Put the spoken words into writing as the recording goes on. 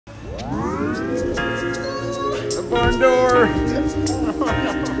The barn door.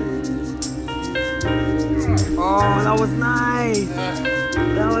 Oh, that was nice.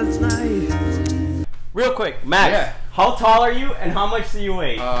 That was nice. Real quick, Max, Yeah. how tall are you and how much do you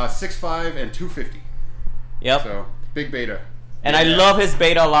weigh? 6'5" and 250. Yep. So big beta. And I love his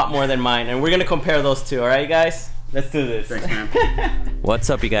beta a lot more than mine. And we're going to compare those two. All right, guys? Let's do this. Thanks, man. What's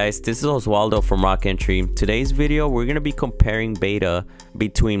up, you guys? This is Oswaldo from Rockentry. Today's video, we're going to be comparing beta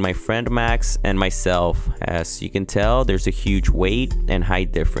between my friend Max and myself. As you can tell, there's a huge weight and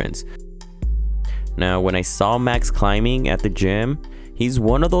height difference. Now, when I saw Max climbing at the gym, he's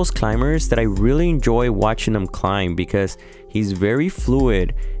one of those climbers that I really enjoy watching him climb because he's very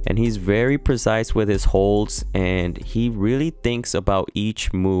fluid and he's very precise with his holds, and he really thinks about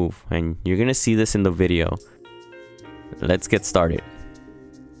each move, and you're gonna see this in the video. Let's get started.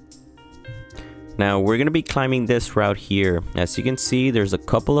 Now we're gonna be climbing this route here. As you can see, there's a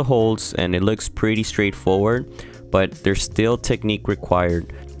couple of holds and it looks pretty straightforward, but there's still technique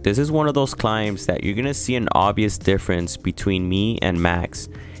required. This is one of those climbs that you're gonna see an obvious difference between me and Max,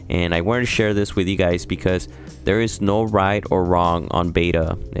 and I wanted to share this with you guys because there is no right or wrong on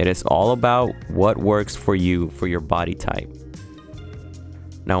beta. It is all about what works for you, for your body type.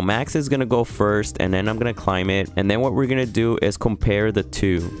 Now Max is gonna go first and then I'm gonna climb it, and then what we're gonna do is compare the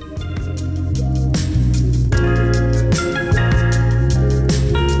two.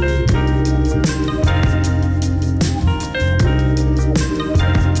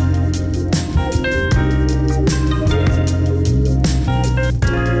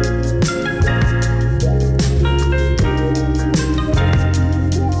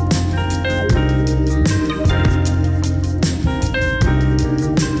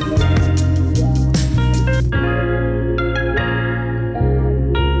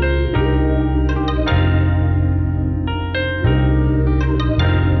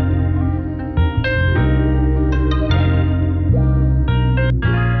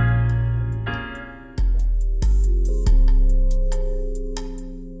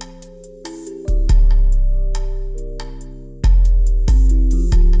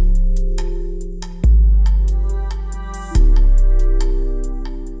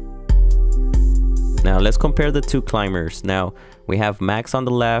 Now let's compare the two climbers. Now we have Max on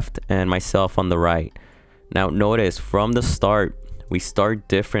the left and myself on the right. Now notice from the start, we start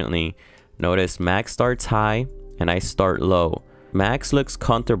differently. Notice Max starts high and I start low. Max looks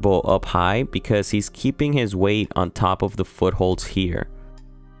comfortable up high because he's keeping his weight on top of the footholds here.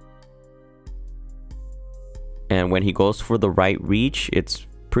 And when he goes for the right reach, it's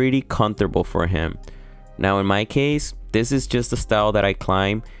pretty comfortable for him. Now in my case, this is just the style that I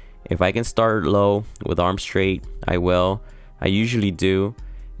climb. If I can start low with arms straight, I will. I usually do.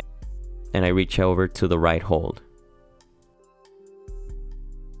 And I reach over to the right hold.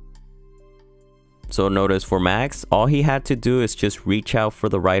 So notice for Max, all he had to do is just reach out for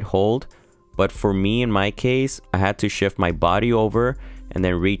the right hold. But for me, in my case, I had to shift my body over and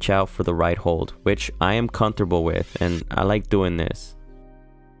then reach out for the right hold, which I am comfortable with, and I like doing this.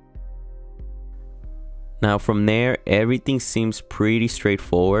 Now from there, everything seems pretty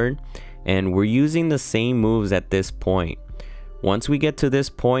straightforward, and we're using the same moves at this point. Once we get to this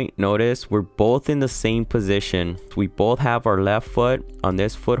point, notice we're both in the same position. We both have our left foot on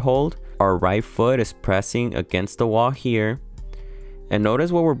this foothold. Our right foot is pressing against the wall here. And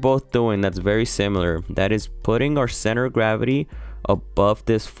notice what we're both doing that's very similar. That is putting our center of gravity above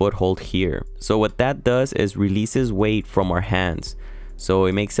this foothold here. So what that does is releases weight from our hands. So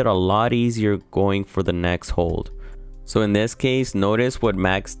it makes it a lot easier going for the next hold. So in this case, notice what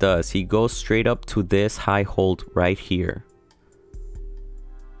Max does. He goes straight up to this high hold right here.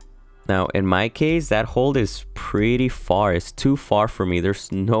 Now in my case, that hold is pretty far. It's too far for me.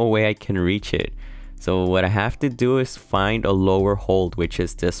 There's no way I can reach it. So what I have to do is find a lower hold, which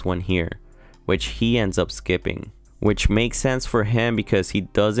is this one here, which he ends up skipping. Which makes sense for him because he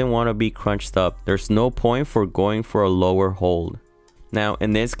doesn't want to be crunched up. There's no point for going for a lower hold. Now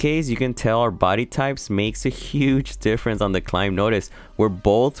in this case, you can tell our body types makes a huge difference on the climb. Notice we're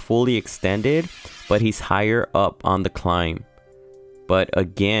both fully extended, but he's higher up on the climb. But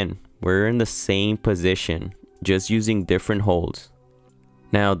again, we're in the same position, just using different holds.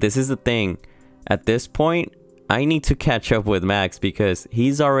 Now this is the thing, at this point I need to catch up with Max because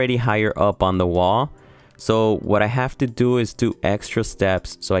he's already higher up on the wall. So what I have to do is do extra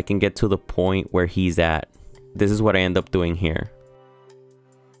steps so I can get to the point where he's at. This is what I end up doing here.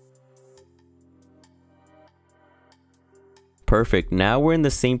 Perfect. Now we're in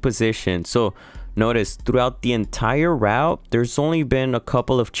the same position. So notice throughout the entire route, there's only been a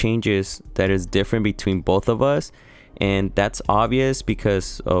couple of changes that is different between both of us. And that's obvious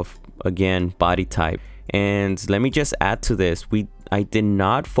because of again, body type. And let me just add to this, I did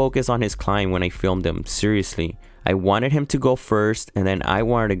not focus on his climb when I filmed him. Seriously, I wanted him to go first, and then I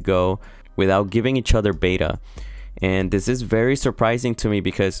wanted to go without giving each other beta. And this is very surprising to me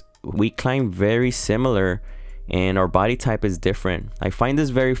because we climb very similar and our body type is different. I find this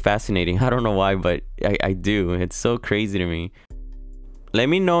very fascinating. I don't know why, but I do. It's so crazy to me. Let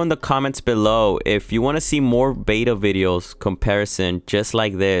me know in the comments below if you want to see more beta videos comparison just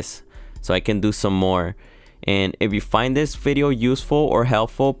like this, so I can do some more. And if you find this video useful or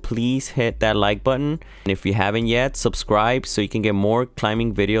helpful, please hit that like button. And if you haven't yet, subscribe so you can get more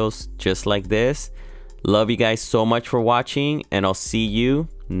climbing videos just like this. Love you guys so much for watching, and I'll see you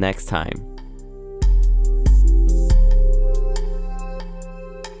next time.